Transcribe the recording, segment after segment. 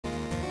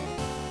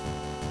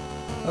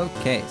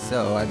Okay,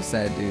 so I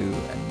decided to do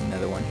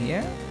another one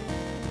here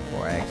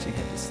before I actually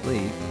head to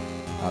sleep.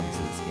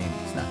 Obviously, this game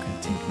is not going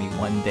to take me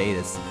one day.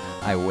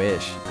 I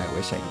wish I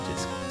could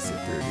just sit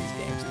through these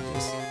games and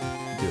just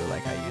do it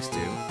like I used to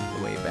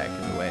way back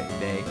in the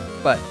day.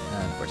 But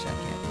unfortunately,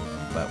 I can't.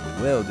 But we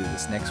will do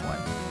this next one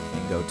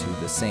and go to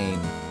the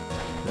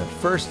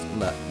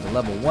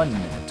level 1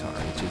 Minotaur,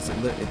 which is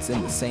it's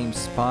in the same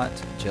spot,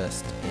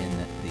 just in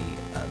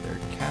the other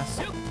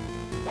castle.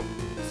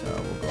 So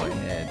we'll go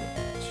ahead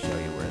and show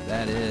you where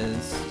that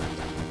is.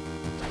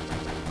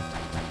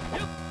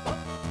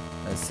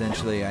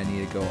 Essentially, I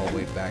need to go all the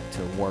way back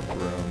to Warp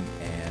Room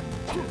and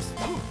just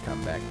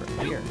come back from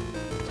here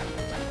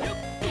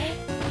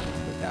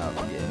without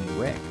getting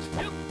wrecked.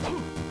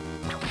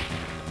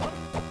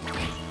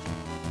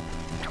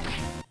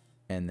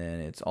 And then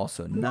it's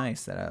also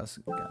nice that I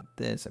also got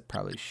this. I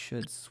probably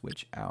should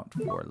switch out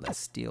for less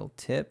steel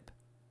tip.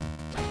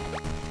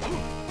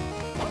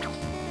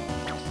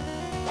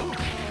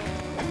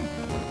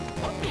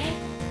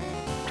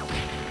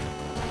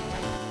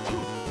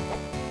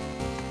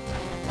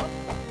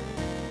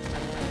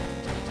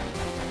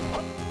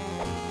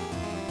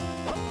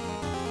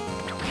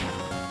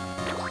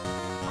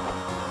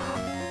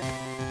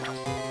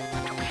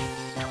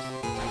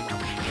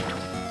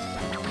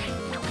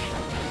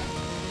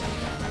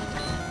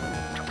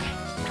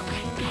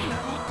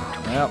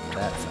 Well,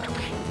 that's not good.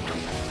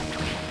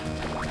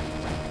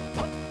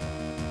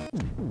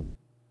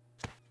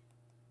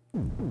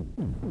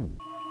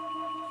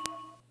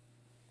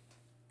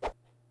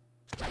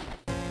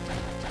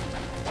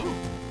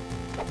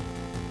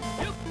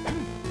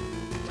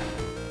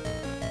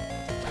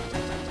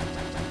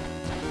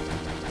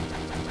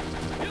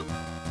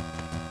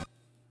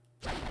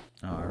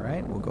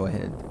 Alright, we'll go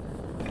ahead.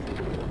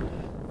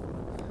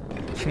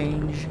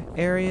 Change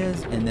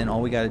areas, and then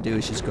all we gotta do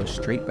is just go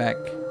straight back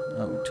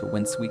to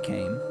whence we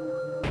came,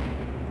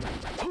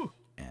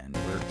 and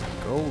we're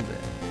golden.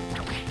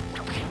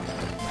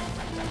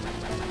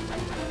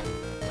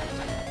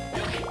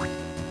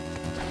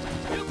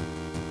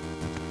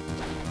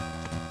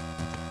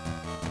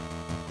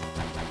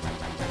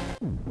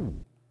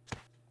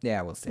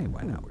 Yeah, we'll say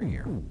why not, we're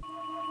here.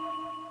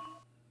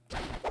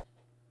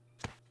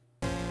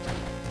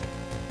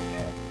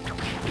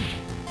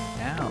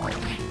 Ow.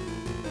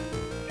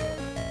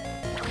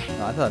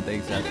 Oh, I thought they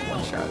exactly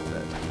one shot,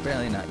 but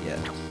apparently not yet.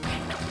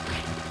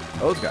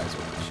 Those guys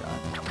were one shot.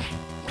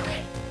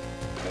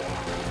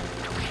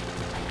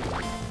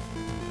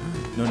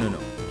 No.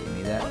 Give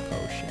me that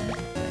potion.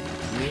 Thank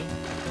you.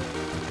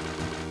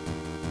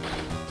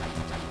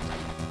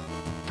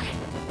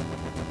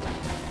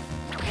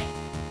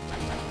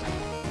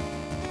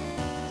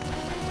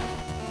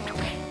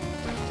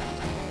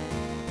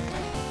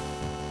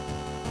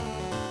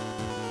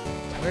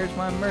 Where's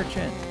my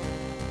merchant?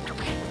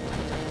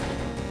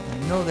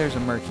 You know there's a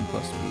merchant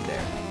supposed to be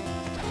there.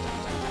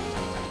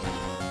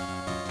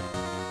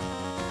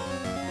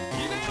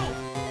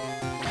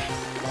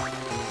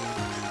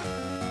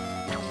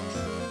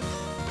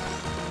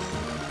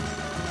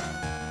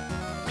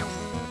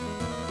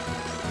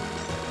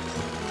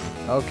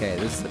 Okay,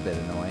 this is a bit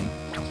annoying.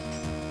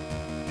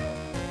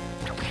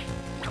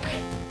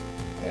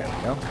 There we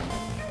go.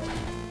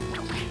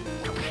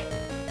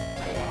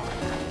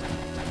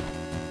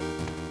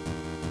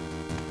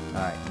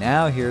 Alright,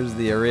 now here's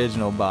the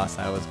original boss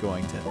I was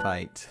going to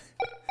fight.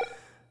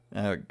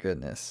 Oh,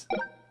 goodness.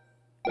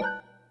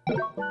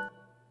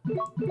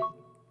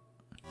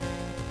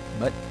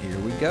 But here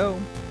we go.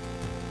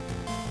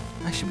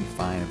 I should be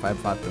fine. If I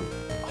fought the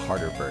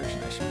harder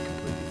version, I should be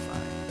completely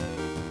fine.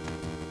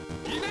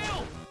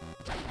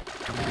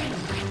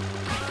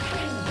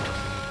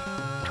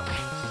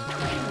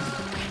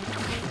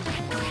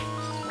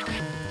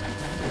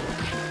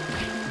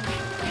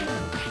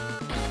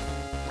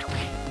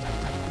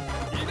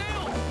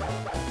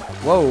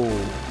 Whoa!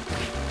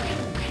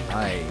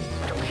 Hi.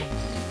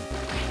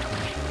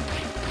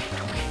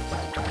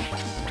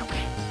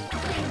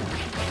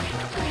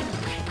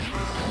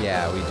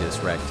 Yeah, we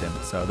just wrecked him.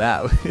 So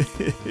that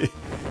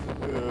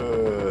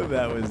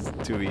that was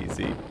too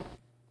easy.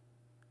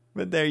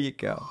 But there you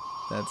go.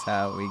 That's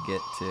how we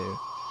get to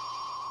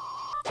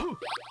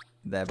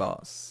the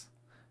boss.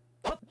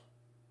 And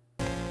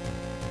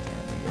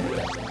we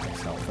get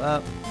myself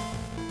up,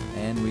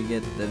 and we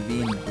get the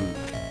Wind Book.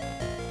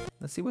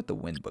 Let's see what the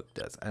Wind Book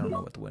does. I don't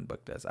know what the Wind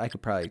Book does. I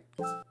could probably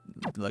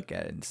look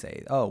at it and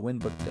say, oh,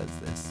 Wind Book does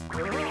this.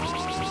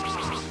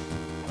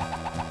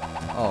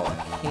 Oh,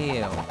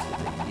 hell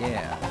to the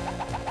yeah.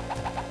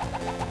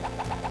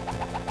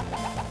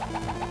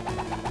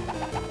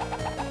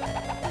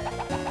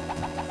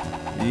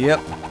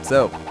 Yep.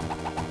 So,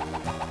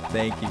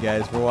 thank you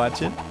guys for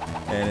watching.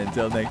 And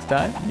until next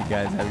time, you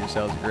guys have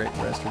yourselves a great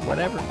rest of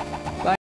whatever.